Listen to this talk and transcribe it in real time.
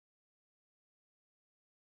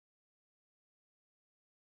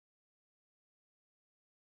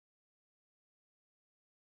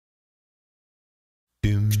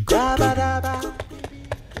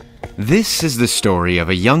This is the story of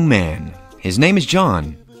a young man. His name is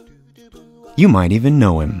John. You might even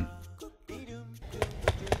know him.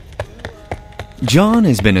 John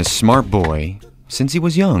has been a smart boy since he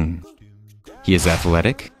was young. He is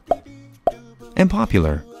athletic and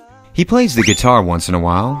popular. He plays the guitar once in a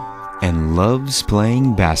while and loves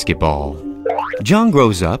playing basketball. John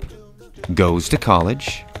grows up, goes to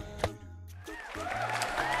college,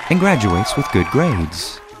 and graduates with good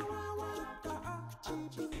grades.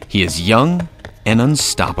 He is young and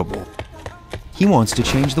unstoppable. He wants to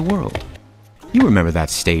change the world. You remember that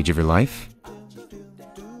stage of your life.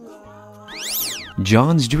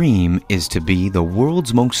 John's dream is to be the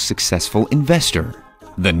world's most successful investor,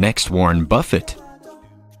 the next Warren Buffett.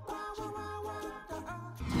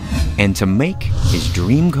 And to make his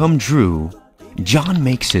dream come true, John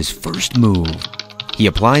makes his first move. He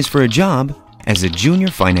applies for a job as a junior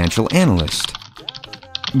financial analyst.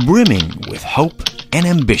 Brimming with hope and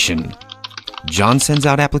ambition, John sends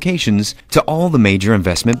out applications to all the major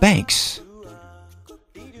investment banks.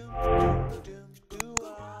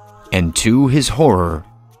 And to his horror,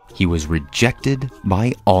 he was rejected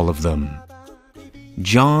by all of them.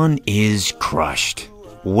 John is crushed,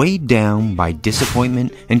 weighed down by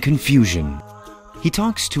disappointment and confusion. He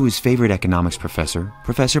talks to his favorite economics professor,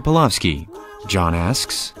 Professor Pavlovsky. John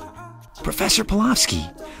asks, "Professor Pavlovsky,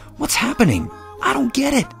 what's happening? I don't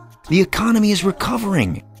get it. The economy is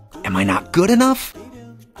recovering. Am I not good enough?"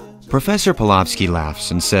 Professor Pavlovsky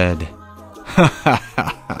laughs and said, "Ha ha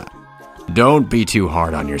ha ha. Don't be too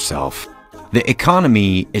hard on yourself. The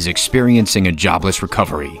economy is experiencing a jobless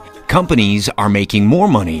recovery. Companies are making more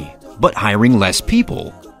money, but hiring less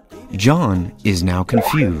people." John is now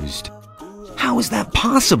confused. How is that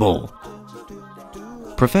possible?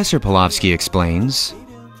 Professor Pavlovsky explains,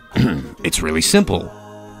 "It's really simple.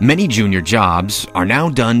 Many junior jobs are now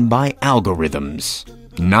done by algorithms,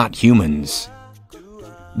 not humans.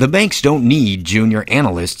 The banks don't need junior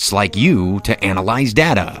analysts like you to analyze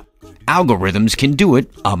data. Algorithms can do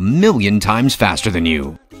it 1,000,000 times faster than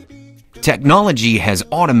you. Technology has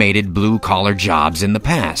automated blue-collar jobs in the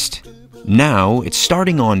past. Now it's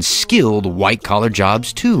starting on skilled white-collar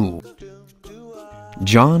jobs too."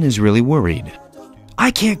 John is really worried. I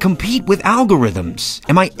can't compete with algorithms.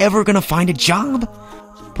 Am I ever going to find a job?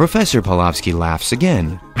 Professor Pavlovsky laughs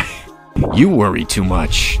again. You worry too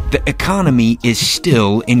much. The economy is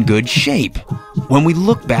still in good shape. When we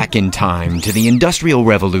look back in time to the Industrial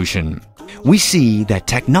Revolution, we see that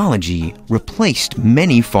technology replaced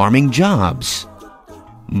many farming jobs.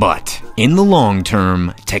 But in the long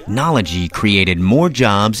term, technology created more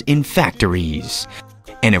jobs in factories.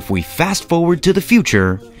 And if we fast forward to the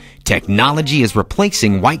future, technology is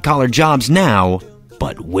replacing white-collar jobs now,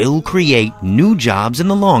 but will create new jobs in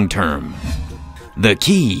the long term. The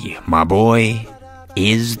key, my boy,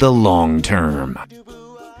 is the long term.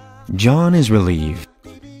 John is relieved.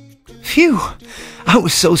 Phew, I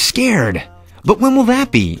was so scared. But when will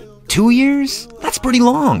that be? 2 years? That's pretty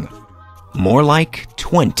long. More like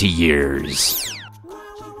 20 years.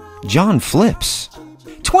 John flips.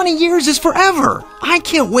 20 years is forever. I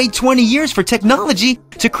can't wait 20 years for technology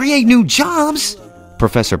to create new jobs.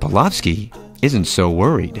 Professor Pavlovsky isn't so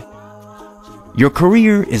worried. Your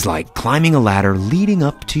career is like climbing a ladder leading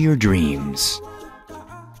up to your dreams.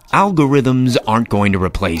 Algorithms aren't going to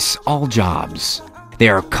replace all jobs. They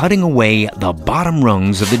are cutting away the bottom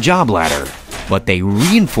rungs of the job ladder, but they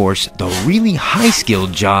reinforce the really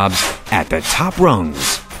high-skilled jobs at the top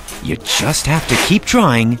rungs. You just have to keep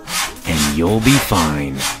trying, and you'll be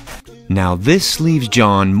fine. Now this leaves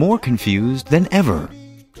John more confused than ever.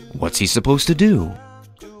 What's he supposed to do?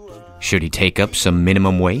 Should he take up some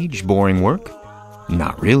minimum wage, boring work?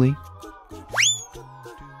 Not really.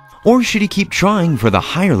 Or should he keep trying for the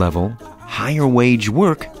higher level, higher wage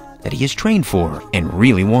work that he is trained for and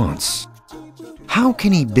really wants? How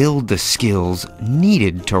can he build the skills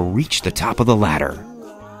needed to reach the top of the ladder?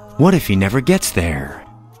 What if he never gets there?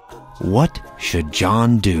 What should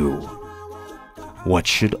John do? What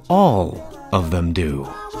should all of them do?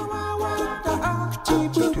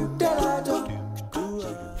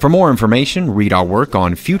 For more information, read our work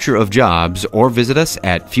on Future of Jobs or visit us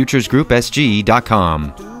at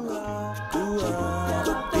futuresgroupsg.com.